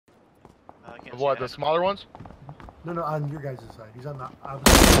can't What, see the smaller ones? No, on your guys' side. He's on the opposite.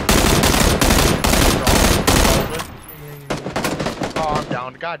 Oh, I'm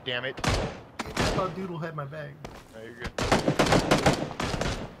down. God damn it. I thought Doodle had my bag. No, you're good.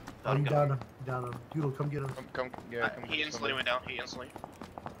 Oh, you down him. Doodle, come get him. Come he instantly went down. He instantly.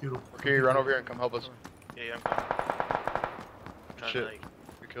 Doodle. Okay, you run over here and come help us. Yeah, I'm coming. I'm trying Shit. to, like...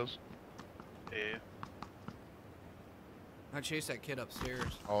 Good kills. Yeah. I chased that kid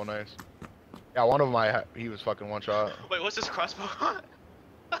upstairs. Oh, nice. Yeah, one of them, he was fucking one shot. Wait, what's this crossbow? Oh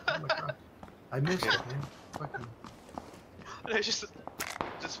my god. I missed it, man. Fucking. It's just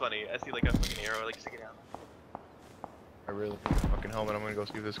funny. I see like a fucking arrow like sticking out. I really fucking helmet. I'm gonna go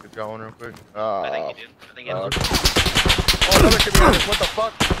see if this kid's got one real quick. I think he did. I think he did. Oh, another kid behind us. What the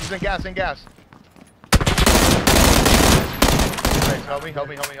fuck? He's in gas, Nice, help me,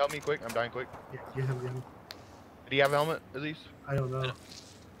 quick. I'm dying quick. Yeah, get him. Did he have a helmet, at least? I don't know.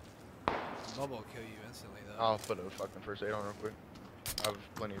 Bubble will kill you instantly, though. I'll put a fucking first aid on real quick. I have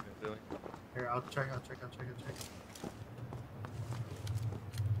plenty of it, really. Here, I'll check.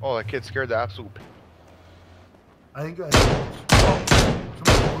 Oh, that kid scared the absolute. I think He's on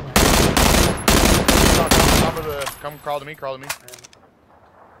top of the. Come crawl to me. Be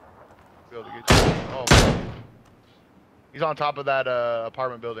able to get you. Oh, fuck. He's on top of that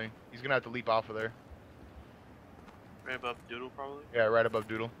apartment building. He's gonna have to leap off of there. Right above Doodle, probably? Yeah, right above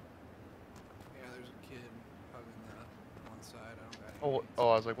Doodle. Yeah, there's a kid hugging that one side. I don't got any. Oh,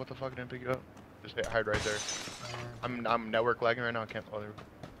 I was like, what the fuck? I didn't pick you up. Just hide right there. I'm network lagging right now. I can't. Oh, there we go.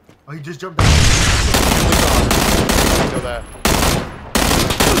 Oh, he just jumped down. Kill that.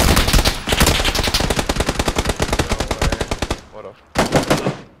 No way. What a.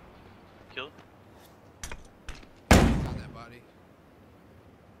 Killed? On that body.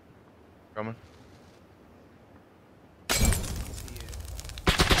 Coming.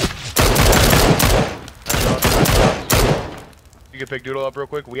 You can pick Doodle up real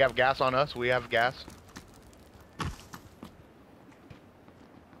quick. We have gas on us. He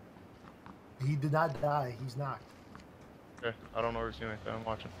did not die. He's knocked. Okay, I don't know where he's doing. I'm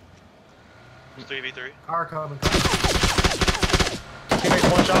watching. It's 3v3. Car coming. Teammates,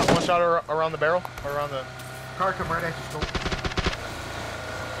 one shot around the barrel, or around the. Car come right at you, Scope.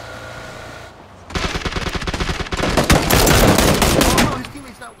 Oh, no, his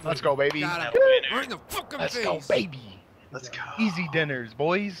teammate's not. Let's go, baby. Got him. Right in the fucking Let's face. go, baby. Let's go. Easy dinners,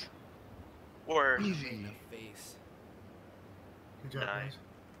 boys. Or In Easy. the face. Good job, Nice. guys.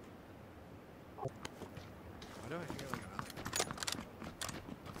 Why do I feel like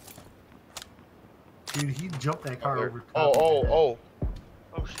Dude, he jumped that car over. Oh.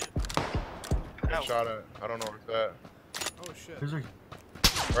 oh shit. I Ow. shot it. I don't know where it's at. Oh shit. There's a.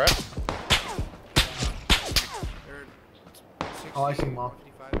 Right? They're 60, Oh, I see him all.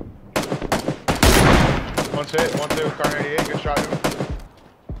 55. One's hit with car 98. Good shot, dude.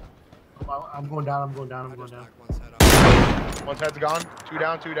 I'm going down. I just knocked one's head off. One's head's gone. Two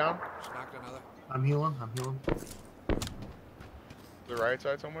down. Just knocked another. I'm healing. The right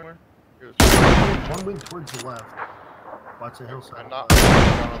side somewhere? Here's One went towards the left. Watch the hillside. I'm not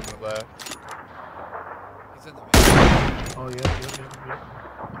down on the left. He's in the middle. Oh, yeah.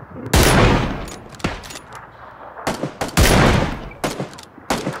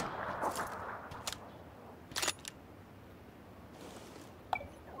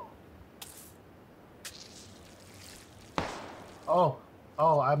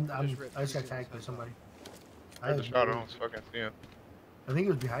 I just got tagged by somebody. I heard the shot. I don't fucking see him. I think it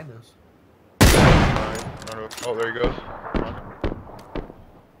was behind us. Oh, there he goes.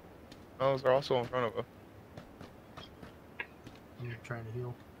 Those are also in front of us. I'm trying to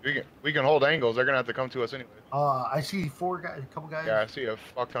heal. We can hold angles. They're gonna have to come to us anyway. I see a couple guys. Yeah, I see a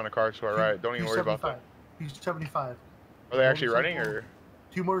fuck ton of cars to our right. Don't even worry about that. He's 75. Are they actually running or?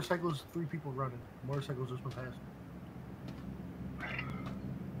 2 motorcycles, 3 people running. Motorcycles just went past.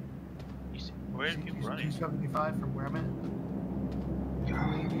 Where are people running? 275 from where I'm at.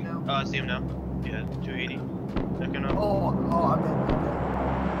 280 now. Oh, I see him now. Yeah, 280. Looking up. Oh, I'm dead.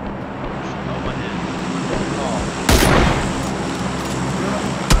 Oh, my head.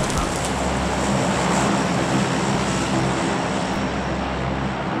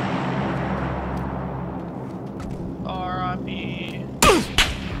 R.I.P.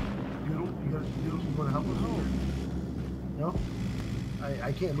 You want to help us? No?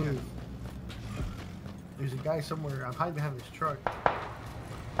 I can't move. There's a guy somewhere. I'm hiding behind this truck.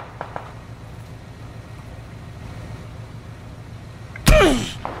 You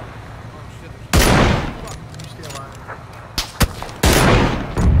stay alive.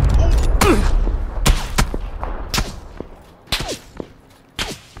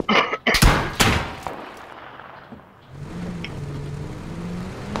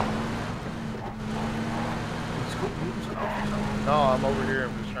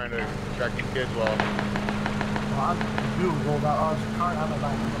 trying to distract these kids well. Well, I'm dude rolled out. Oh, there's a car on my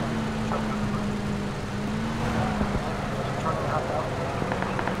back. Truck on my back. There's a truck that hopped out.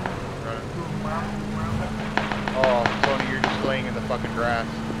 Right. Moving around. Oh, Tony, you're just laying in the fucking grass.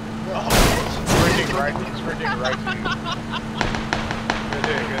 Yeah. Sprinting right to you.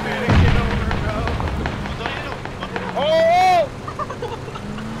 Man, I get no